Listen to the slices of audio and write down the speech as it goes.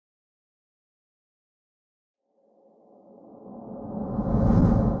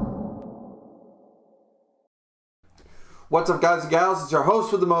What's up, guys and gals? It's your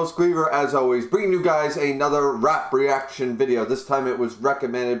host with the most, Griever, as always, bringing you guys another rap reaction video. This time it was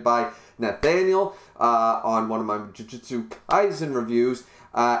recommended by Nathaniel on one of my Jujutsu Kaisen reviews,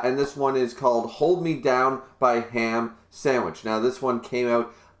 and this one is called Hold Me Down by Ham Sandwich. Now, this one came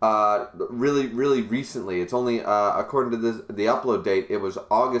out really recently. It's only, according to the upload date, it was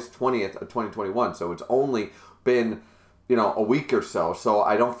August 20th of 2021, so it's only been, you know, a week or so. So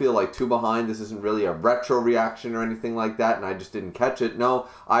I don't feel like too behind. This isn't really a retro reaction or anything like that, and I just didn't catch it. No,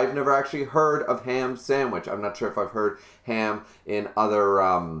 I've never actually heard of Ham Sandwich. I'm not sure if I've heard Ham in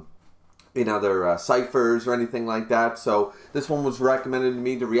other ciphers or anything like that. So this one was recommended to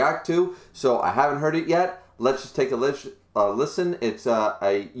me to react to, so I haven't heard it yet. Let's just take a listen. It's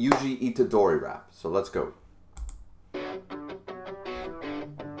a YUJI ITADORI rap, so let's go.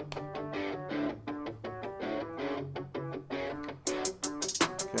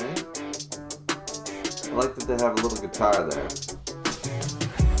 Okay. I like that they have a little guitar there.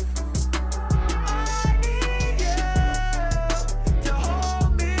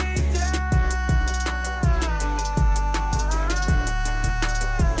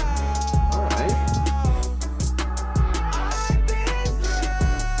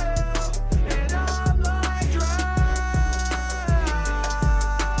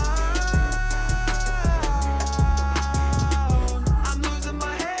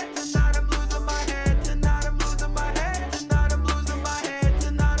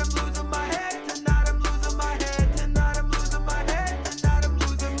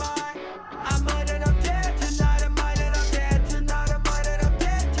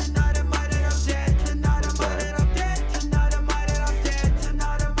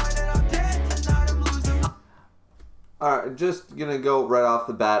 Alright, just gonna go right off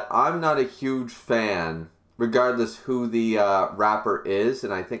the bat. I'm not a huge fan, regardless who the rapper is,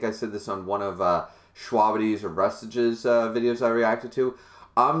 and I think I said this on one of Schwabity's or Rustage's videos I reacted to.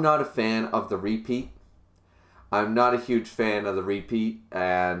 I'm not a fan of the repeat. I'm not a huge fan of the repeat,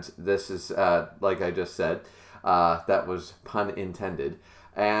 and this is, like I just said, that was pun intended.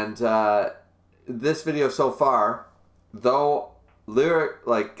 And this video so far, though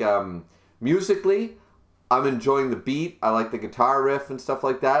musically, I'm enjoying the beat. I like the guitar riff and stuff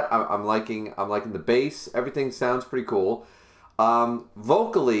like that. I'm liking the bass. Everything sounds pretty cool.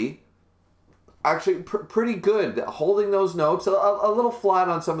 Vocally, actually pretty good. Holding those notes, a little flat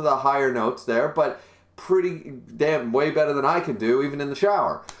on some of the higher notes there, but pretty damn way better than I can do even in the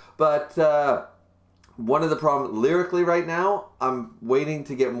shower. But one of the problems lyrically right now, I'm waiting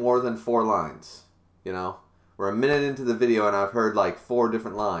to get more than 4 lines. You know, we're a minute into the video and I've heard like 4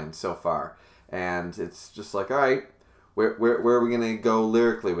 different lines so far. And it's just like, all right, where are we going to go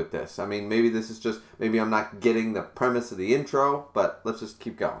lyrically with this? I mean, maybe this is just, maybe I'm not getting the premise of the intro, but let's just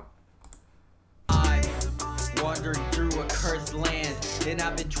keep going. I wandering through a cursed land, and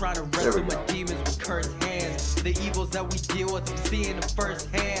I've been trying to wrestle with demons with cursed hands. The evils that we deal with, I'm seeing them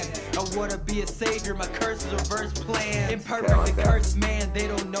firsthand. I want to be a savior, my curse is reverse plan. Imperfect and cursed man, they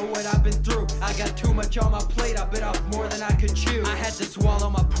don't know what I've been through. I got too much on my plate, I bit off more than I could chew. I had to swallow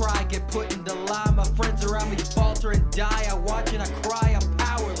my pride, get put into lie. My friends around me falter and die. I watch and I cry, I'm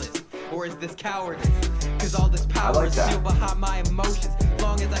powerless. Or is this cowardice? Cause all this power is sealed behind my emotions.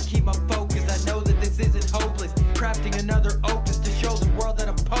 Long as I keep my focus, I know that this isn't hopeless. Crafting another opus to show the world that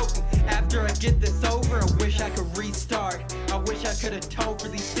I'm potent. After I get this over, I wish I could restart. I wish I could atone for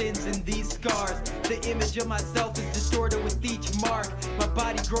these sins and these scars. The image of myself is distorted with each mark. My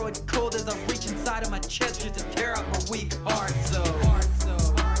body growing cold as I reach inside of my chest just to tear out my weak heart.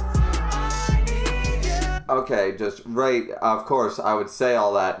 Okay, just right, of course, I would say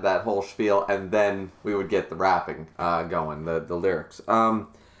all that whole spiel, and then we would get the rapping going, the lyrics.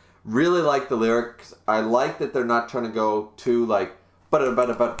 Really like the lyrics. I like that they're not trying to go too, like, like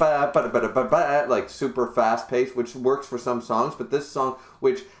super fast paced, which works for some songs, but this song,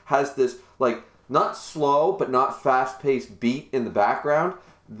 which has this, like, not slow, but not fast paced beat in the background,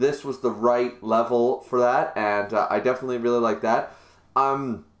 this was the right level for that, and I definitely really like that.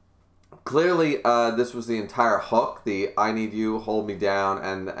 Clearly, this was the entire hook, the I need you, hold me down,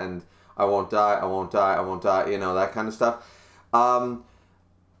 and I won't die, I won't die, I won't die, you know, that kind of stuff.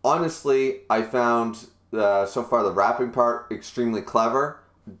 Honestly, I found so far the rapping part extremely clever.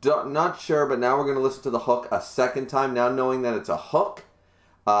 Not sure, but now we're going to listen to the hook a second time, now knowing that it's a hook,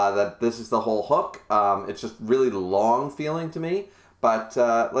 that this is the whole hook. It's just really long feeling to me, but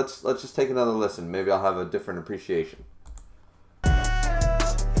let's just take another listen. Maybe I'll have a different appreciation.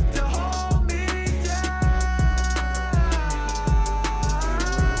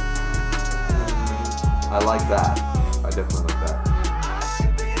 I like that. I definitely like that.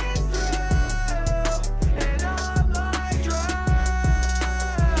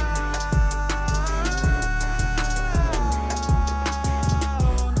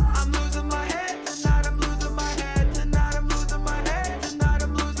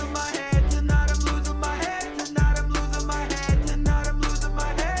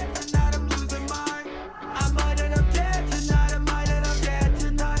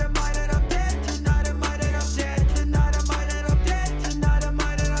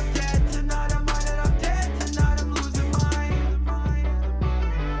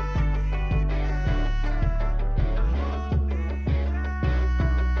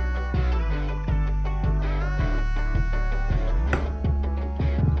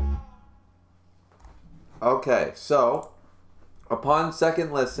 Okay, so upon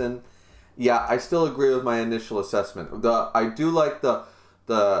second listen, yeah, I still agree with my initial assessment. I do like the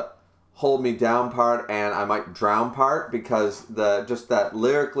hold me down part and I might drown part, because just that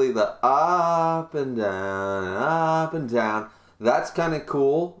lyrically, the up and down, that's kind of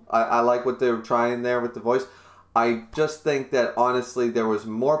cool. I like what they were trying there with the voice. I just think that honestly there was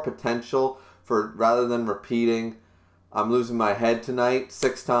more potential for, rather than repeating I'm losing my head tonight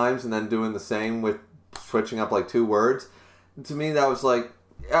 6 times and then doing the same with switching up like 2 words. To me that was like,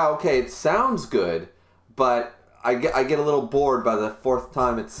 yeah, okay, it sounds good, but I get a little bored by the 4th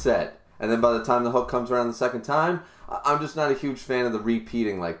time it's said. And then by the time the hook comes around the 2nd time, I'm just not a huge fan of the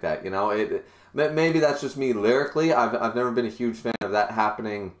repeating like that, you know? Maybe that's just me lyrically. I've never been a huge fan of that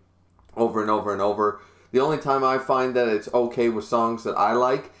happening over and over and over. The only time I find that it's okay with songs that I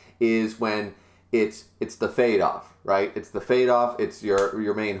like is when it's the fade off, right? It's the fade off. It's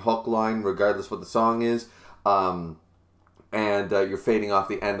your main hook line, regardless what the song is, and you're fading off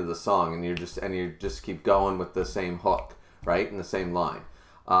the end of the song, and you just keep going with the same hook, right, and the same line.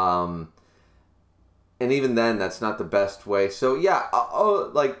 And even then, that's not the best way. So yeah,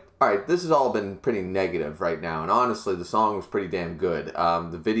 like, all right, this has all been pretty negative right now, and honestly, the song was pretty damn good.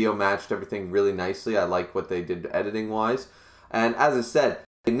 The video matched everything really nicely. I like what they did editing-wise. And as I said,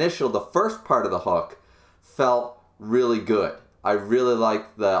 the first part of the hook felt really good. I really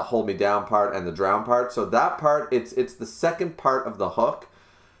liked the hold me down part and the drown part. So that part, it's the second part of the hook.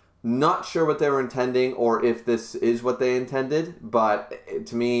 Not sure what they were intending or if this is what they intended, but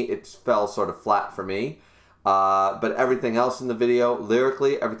to me, it fell sort of flat for me. But everything else in the video,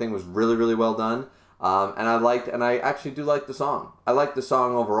 lyrically, everything was really, really well done. And I actually do like the song. I like the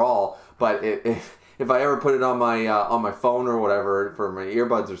song overall, but if I ever put it on my phone or whatever for my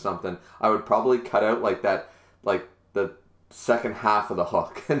earbuds or something, I would probably cut out like the second half of the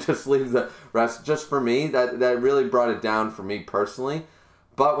hook and just leave the rest. Just for me, that really brought it down for me personally.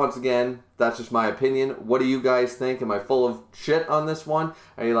 But once again, that's just my opinion. What do you guys think? Am I full of shit on this one?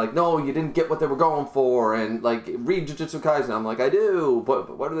 Are you like, no, you didn't get what they were going for, and like, read Jujutsu Kaisen? I'm like, I do,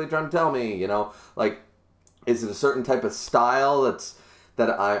 but what are they trying to tell me? You know, like, is it a certain type of style that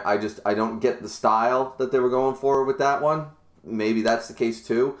I don't get the style that they were going for with that one? Maybe that's the case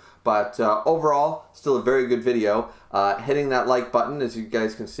too. But overall, still a very good video. Hitting that like button, as you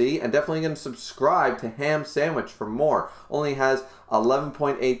guys can see, and definitely going to subscribe to Ham Sandwich for more. Only has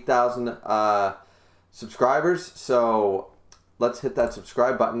 11.8 thousand subscribers, so let's hit that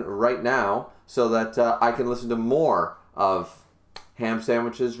subscribe button right now so that I can listen to more of Ham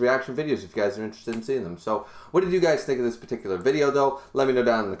Sandwich's reaction videos if you guys are interested in seeing them. So what did you guys think of this particular video though? Let me know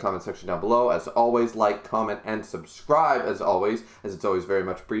down in the comment section down below. As always, like, comment, and subscribe as always, as it's always very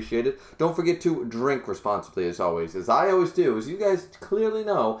much appreciated. Don't forget to drink responsibly as always, as I always do, as you guys clearly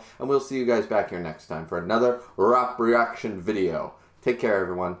know, and we'll see you guys back here next time for another rap reaction video. Take care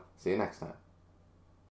everyone. See you next time.